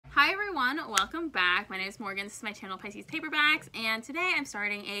Hi everyone, welcome back. My name is Morgan. This is my channel, Pisces Paperbacks, and today I'm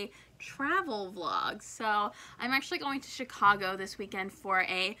starting a travel vlog. So I'm actually going to Chicago this weekend for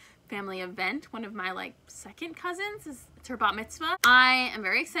a family event. One of my second cousins, it's her bat mitzvah. I am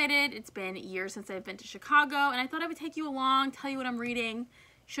very excited. It's been years since I've been to Chicago, and I thought I would take you along, tell you what I'm reading,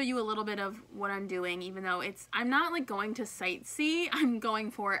 show you a little bit of what I'm doing, even though I'm not going to sightsee, I'm going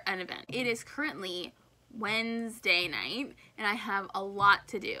for an event. It is currently Wednesday night and I have a lot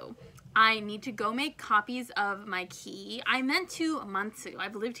to do. I need to go make copies of my key. I meant to months ago.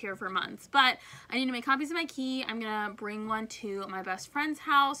 I've lived here for months, but I need to make copies of my key. I'm gonna bring one to my best friend's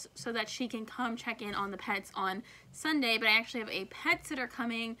house so that she can come check in on the pets on Sunday, but I actually have a pet sitter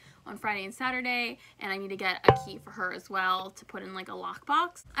coming on Friday and Saturday, and I need to get a key for her as well to put in a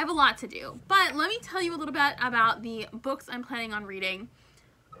lockbox. I have a lot to do, but let me tell you a little bit about the books I'm planning on reading.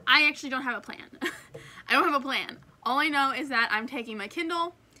 I actually don't have a plan. I don't have a plan. All I know is that I'm taking my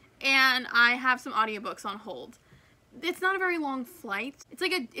Kindle and I have some audiobooks on hold. It's not a very long flight. It's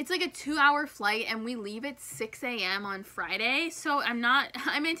like a 2-hour flight and we leave at 6 a.m. on Friday. So I'm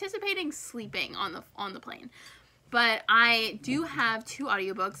anticipating sleeping on the plane. But I do have 2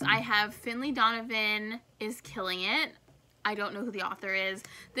 audiobooks. I have Finlay Donovan is Killing It. I don't know who the author is.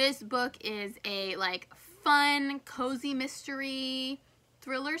 This book is a fun, cozy mystery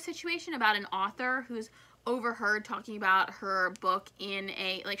thriller situation about an author who's overheard talking about her book in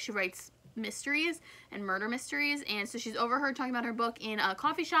she writes mysteries and murder mysteries, and so she's overheard talking about her book in a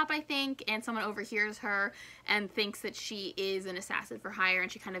coffee shop, I think, and someone overhears her and thinks that she is an assassin for hire,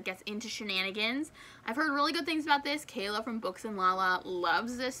 and she kind of gets into shenanigans. I've heard really good things about this. Kayla from Books and Lala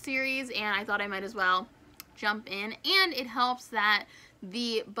loves this series, and I thought I might as well jump in. And it helps that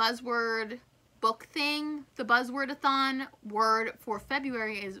the buzzword book thing, the buzzword-a-thon word for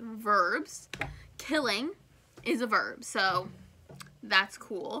February is verbs. Killing is a verb, so that's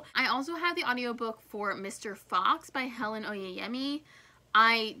cool. I also have the audiobook for Mr. Fox by Helen Oyeyemi.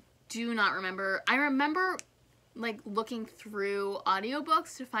 I do not remember. I remember looking through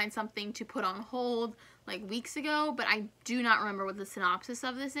audiobooks to find something to put on hold weeks ago, but I do not remember what the synopsis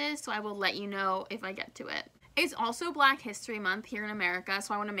of this is, so I will let you know if I get to it. It's also Black History Month here in America,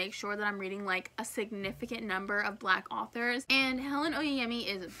 so I want to make sure that I'm reading a significant number of Black authors. And Helen Oyeyemi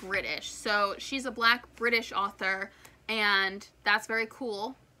is British, so she's a Black British author, and that's very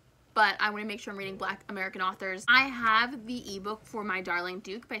cool. But I want to make sure I'm reading Black American authors. I have the ebook for My Darling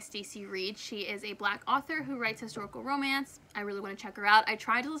Duke by Stacy Reid. She is a Black author who writes historical romance. I really want to check her out. I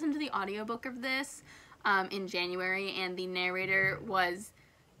tried to listen to the audiobook of this in January, and the narrator was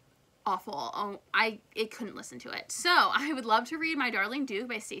awful. I couldn't listen to it. So I would love to read My Darling Duke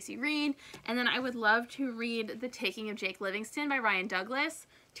by Stacy Reid, and then I would love to read The Taking of Jake Livingston by Ryan Douglas.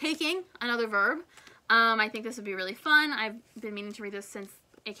 Taking, another verb. I think this would be really fun. I've been meaning to read this since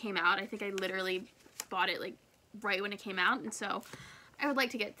it came out. I think I literally bought it right when it came out, and so I would like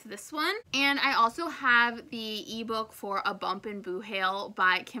to get to this one. And I also have the ebook for A Bump in Boohail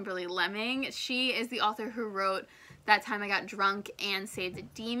by Kimberly Lemming. She is the author who wrote That Time I Got Drunk and Saved a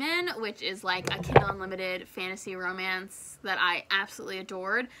Demon, which is a Kindle Unlimited fantasy romance that I absolutely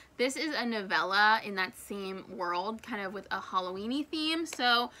adored. This is a novella in that same world, kind of with a Halloween-y theme,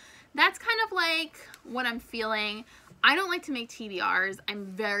 so that's kind of what I'm feeling. I don't like to make TBRs. I'm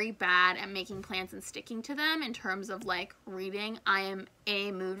very bad at making plans and sticking to them in terms of reading. I am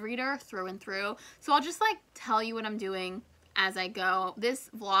a mood reader through and through, so I'll just tell you what I'm doing as I go. This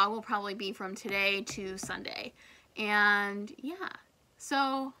vlog will probably be from today to Sunday. And yeah,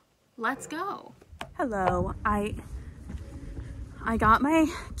 so let's go. Hello, I got my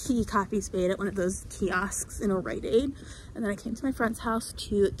key copies made at one of those kiosks in a Rite Aid, and then I came to my friend's house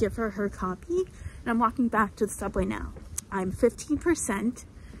to give her her copy, and I'm walking back to the subway now. I'm 15%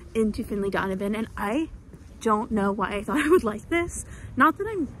 into Finlay Donovan, and I don't know why I thought I would like this. Not that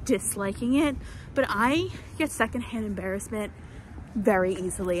I'm disliking it, but I get secondhand embarrassment very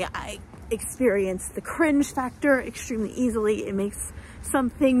easily. I experience the cringe factor extremely easily. It makes some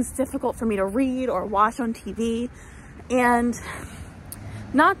things difficult for me to read or watch on TV, and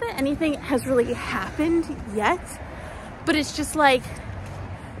not that anything has really happened yet, but it's just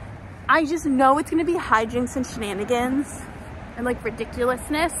I just know it's going to be hijinks and shenanigans and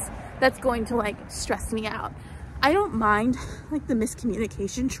ridiculousness that's going to stress me out. I don't mind the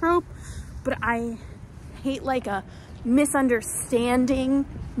miscommunication trope, but I hate a misunderstanding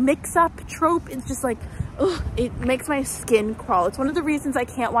mix-up trope. It's just ugh, it makes my skin crawl. It's one of the reasons I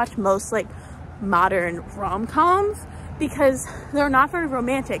can't watch most modern rom-coms, because they're not very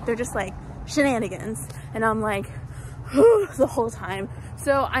romantic. They're just shenanigans, and I'm the whole time.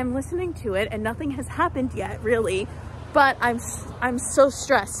 So I'm listening to it and nothing has happened yet, really. but I'm so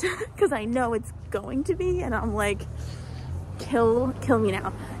stressed because I know it's going to be, and I'm like, kill me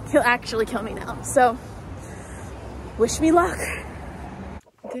now. Actually kill me now. So wish me luck.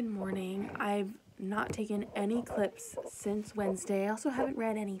 Good morning. I've not taken any clips since Wednesday. I also haven't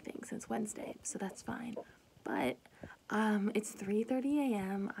read anything since Wednesday, so that's fine. But it's 3:30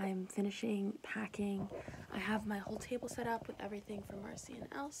 a.m. I'm finishing packing. I have my whole table set up with everything for Marcy and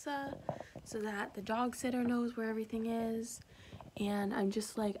Elsa so that the dog sitter knows where everything is. And I'm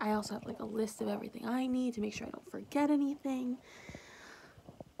just like, I also have like a list of everything I need to make sure I don't forget anything.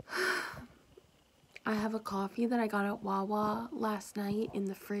 I have a coffee that I got at Wawa last night in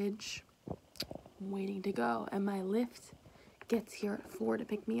the fridge. I'm waiting to go, and my Lyft gets here at 4 to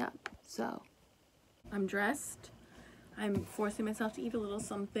pick me up. So I'm dressed. I'm forcing myself to eat a little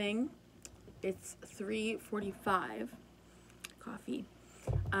something. It's 3:45. Coffee.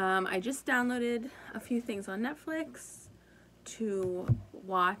 I just downloaded a few things on Netflix to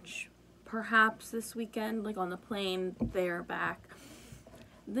watch perhaps this weekend, like on the plane there back.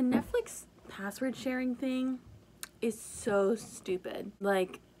 The Netflix password sharing thing is so stupid.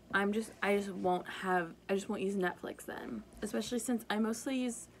 Like, I just won't use Netflix then, especially since I mostly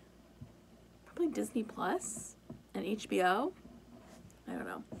use probably Disney Plus and HBO. I don't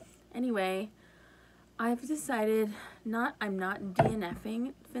know. Anyway, I've decided I'm not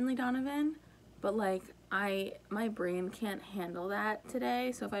DNFing Finlay Donovan, but like my brain can't handle that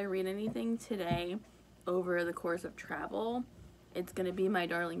today. So if I read anything today over the course of travel, it's gonna be My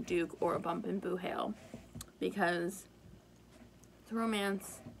Darling Duke or a Bump in Boohail, because it's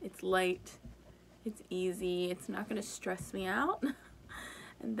romance, it's light, it's easy, it's not gonna stress me out,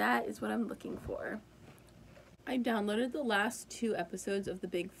 and that is what I'm looking for. I downloaded the last 2 episodes of The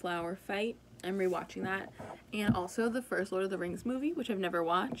Big Flower Fight. I'm rewatching that, and also the first Lord of the Rings movie, which I've never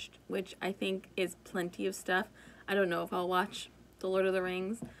watched, which I think is plenty of stuff. I don't know if I'll watch the Lord of the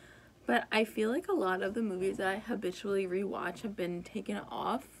Rings, but I feel like a lot of the movies that I habitually rewatch have been taken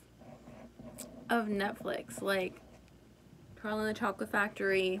off of Netflix, like Charlie and the Chocolate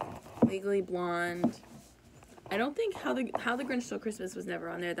Factory, Legally Blonde. I don't think How the Grinch Stole Christmas was never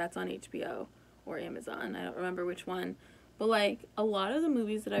on there. That's on HBO or Amazon. I don't remember which one. But like a lot of the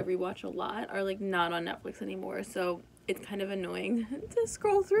movies that I rewatch a lot are like not on Netflix anymore. So it's kind of annoying to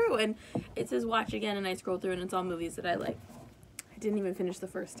scroll through, and it says watch again, and I scroll through and it's all movies that I like. I didn't even finish the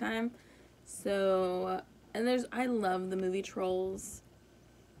first time. So, and I love the movie Trolls.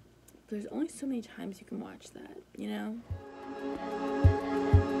 There's only so many times you can watch that, you know?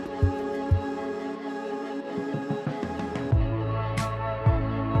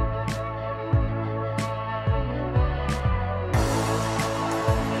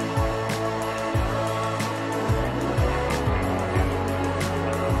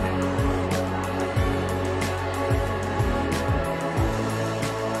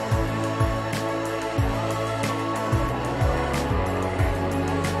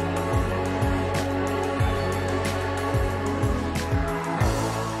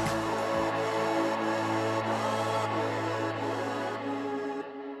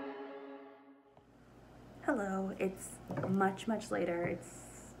 Hello, it's much later.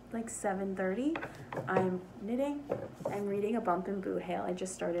 It's like 7:30. I'm knitting. I'm reading A Bump in Boohail. I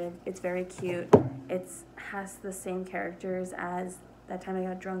just started. It's very cute. It has the same characters as That Time I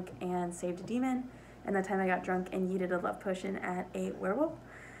Got Drunk and Saved a Demon, and That Time I Got Drunk and Yeeted a Love Potion at a Werewolf.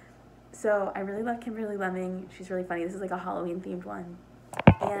 So I really love Kimberly Lemming. She's really funny. This is like a Halloween themed one.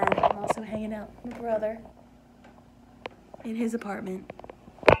 And I'm also hanging out with my brother in his apartment.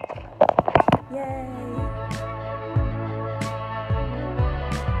 Yay!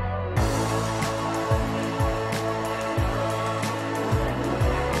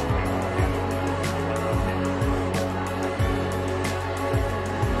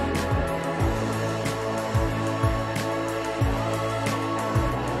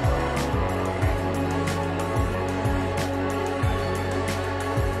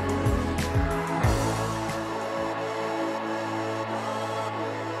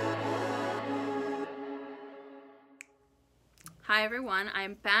 Hi everyone,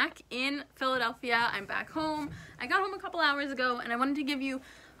 I'm back in Philadelphia. I'm back home. I got home a couple hours ago and I wanted to give you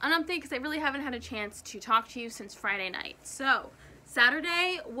an update because I really haven't had a chance to talk to you since Friday night. So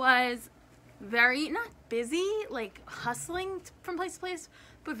Saturday was very, not busy, like hustling from place to place,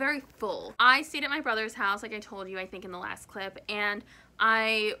 but very full. I stayed at my brother's house, like I told you, I think in the last clip, and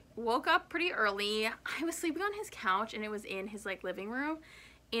I woke up pretty early. I was sleeping on his couch and it was in his like living room,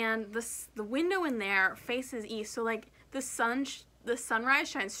 and the window in there faces east, so like the sunrise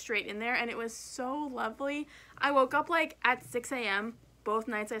shines straight in there, and it was so lovely. I woke up like at 6 a.m. both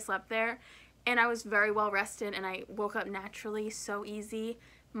nights I slept there, and I was very well rested, and I woke up naturally, so easy.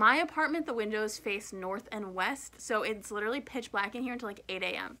 My apartment, the windows face north and west, so it's literally pitch black in here until like 8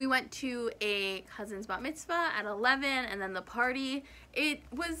 a.m. We went to a cousin's bat mitzvah at 11, and then the party. It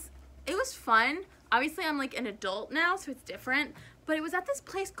was fun. Obviously, I'm like an adult now, so it's different, but it was at this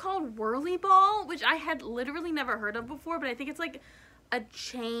place called Whirly Ball, which I had literally never heard of before, but I think it's like a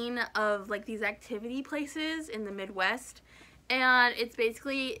chain of like these activity places in the Midwest, and it's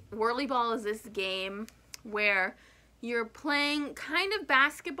basically, Whirly Ball is this game where you're playing kind of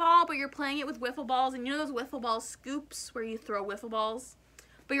basketball, but you're playing it with wiffle balls, and you know those wiffle ball scoops where you throw wiffle balls?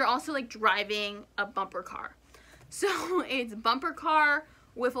 But you're also like driving a bumper car. So it's bumper car,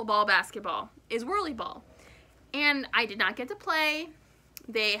 wiffle ball, basketball is Whirly Ball. And I did not get to play.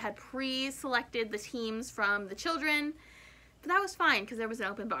 They had pre-selected the teams from the children, but that was fine because there was an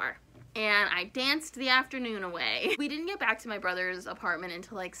open bar. And I danced the afternoon away. We didn't get back to my brother's apartment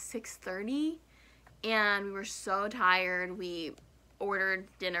until like 6:30. And we were so tired, we ordered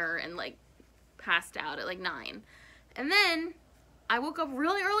dinner and like passed out at like 9. And then I woke up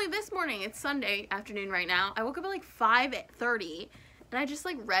really early this morning. It's Sunday afternoon right now. I woke up at like 5:30, and I just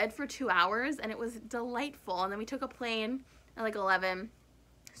like read for 2 hours, and it was delightful. And then we took a plane at like 11.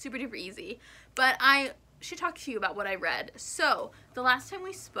 Super duper easy. But I should talk to you about what I read. So the last time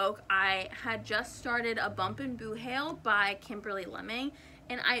we spoke, I had just started A Bump in Boohail by Kimberly Lemming.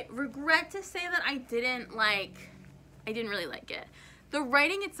 And I regret to say that I didn't really like it. The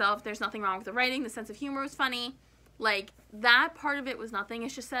writing itself, there's nothing wrong with the writing. The sense of humor was funny. Like, that part of it was nothing.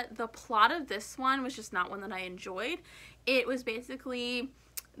 It's just that the plot of this one was just not one that I enjoyed. It was basically,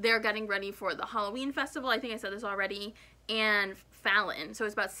 they're getting ready for the Halloween festival. I think I said this already. And Fallon. So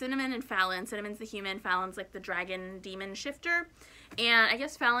it's about Cinnamon and Fallon. Cinnamon's the human. Fallon's like the dragon demon shifter. And I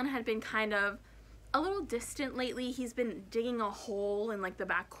guess Fallon had been kind of a little distant lately. He's been digging a hole in like the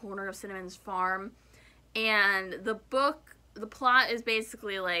back corner of Cinnamon's farm, and the plot is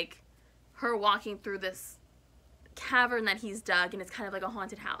basically like her walking through this cavern that he's dug, and it's kind of like a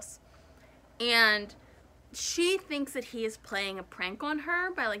haunted house, and she thinks that he is playing a prank on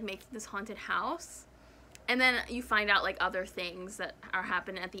her by like making this haunted house, and then you find out like other things that are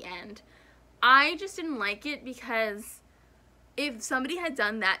happening at the end. I just didn't like it because if somebody had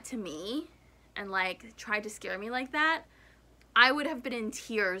done that to me and like tried to scare me like that, I would have been in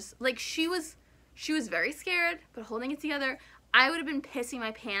tears. Like, she was very scared, but holding it together. I would have been pissing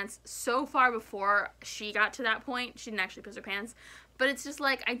my pants so far before she got to that point. She didn't actually piss her pants, but it's just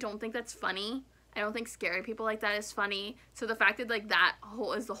like, I don't think that's funny. I don't think scaring people like that is funny. So the fact that like that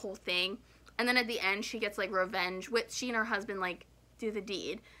is the whole thing, and then at the end she gets like revenge, which she and her husband like do the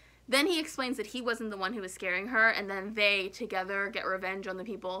deed. Then he explains that he wasn't the one who was scaring her, and then they together get revenge on the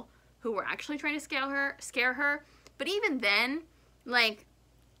people who were actually trying to scare her. But even then, like,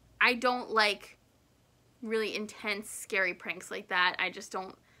 I don't like really intense, scary pranks like that. I just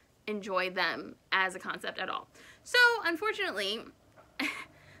don't enjoy them as a concept at all. So, unfortunately,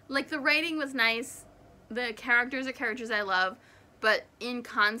 like, the writing was nice, the characters are characters I love, but in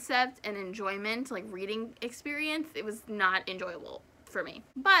concept and enjoyment, like reading experience, it was not enjoyable for me.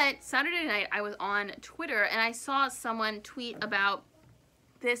 But Saturday night, I was on Twitter, and I saw someone tweet about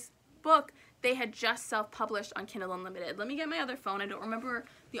this book they had just self-published on Kindle Unlimited. Let me get my other phone. I don't remember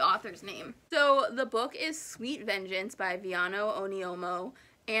the author's name. So the book is Sweet Vengeance by Viano, Oniomoh,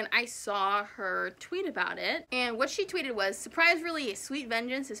 and I saw her tweet about it. And what she tweeted was, "Surprise release, Sweet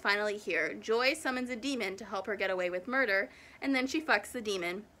Vengeance is finally here. Joy summons a demon to help her get away with murder, and then she fucks the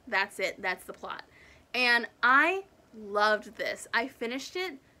demon. That's it. That's the plot." And I loved this. I finished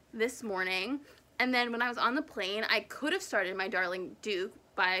it this morning, and then when I was on the plane, I could have started My Darling Duke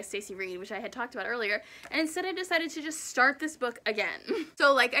by Stacy, Reid, which I had talked about earlier, and instead I decided to just start this book again.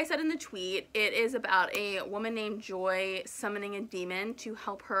 So like I said in the tweet, it is about a woman named Joy summoning a demon to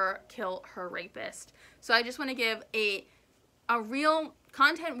help her kill her rapist. So I just want to give a real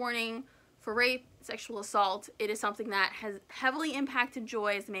content warning for rape, sexual assault. It is something that has heavily impacted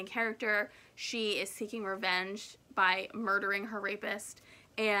Joy as the main character. She is seeking revenge by murdering her rapist,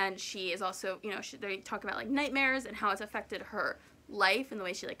 and she is also, you know, they talk about like nightmares and how it's affected her life and the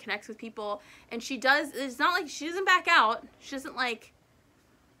way she like connects with people. And she does, it's not like she doesn't back out. She doesn't like,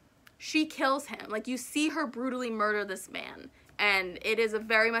 she kills him. Like, you see her brutally murder this man, and it is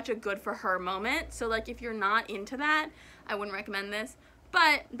very much a good for her moment. So like, if you're not into that, I wouldn't recommend this.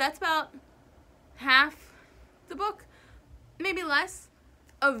 But that's about half the book, maybe less.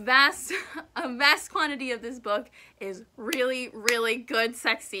 A vast quantity of this book is really, really good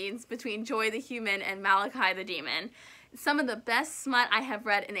sex scenes between Joy the human and Malachi the demon. some of the best smut I have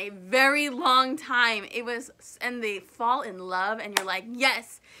read in a very long time. It was, and they fall in love, and you're like,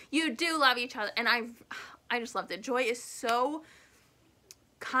 yes, you do love each other. And I just loved it. Joy is so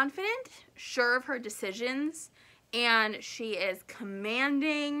confident, sure of her decisions, and she is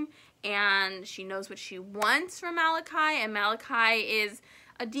commanding, and she knows what she wants from Malachi, and Malachi is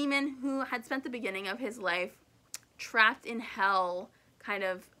a demon who had spent the beginning of his life trapped in hell, kind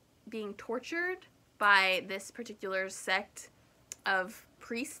of being tortured by this particular sect of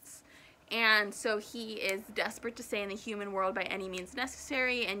priests. And so he is desperate to stay in the human world by any means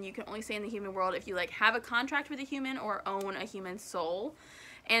necessary, and you can only stay in the human world if you like have a contract with a human or own a human soul.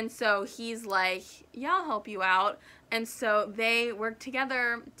 And so he's like, yeah, I'll help you out. And so they work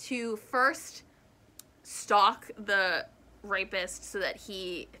together to first stalk the rapist so that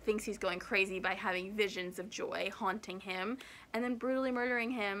he thinks he's going crazy by having visions of Joy haunting him, and then brutally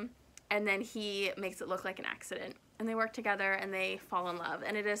murdering him, and then he makes it look like an accident. And they work together and they fall in love,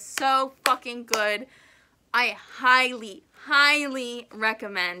 and it is so fucking good. I highly, highly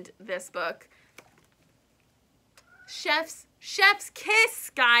recommend this book. Chef's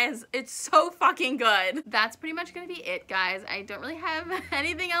kiss, guys. It's so fucking good. That's pretty much gonna be it, guys. I don't really have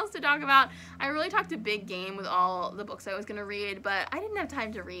anything else to talk about. I really talked a big game with all the books I was gonna read, but I didn't have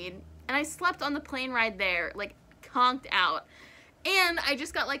time to read. And I slept on the plane ride there, like conked out. And I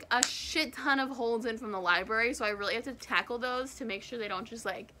just got like a shit ton of holds in from the library, so I really have to tackle those to make sure they don't just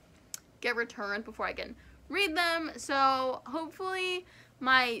like get returned before I can read them. So hopefully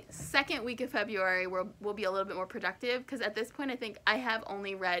my second week of February will be a little bit more productive, because at this point I think I have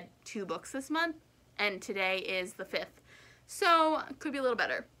only read 2 books this month, and today is the 5th. So could be a little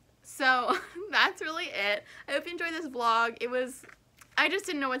better. So that's really it. I hope you enjoyed this vlog. I just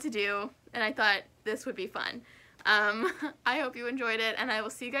didn't know what to do, and I thought this would be fun. I hope you enjoyed it, and I will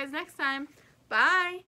see you guys next time. Bye!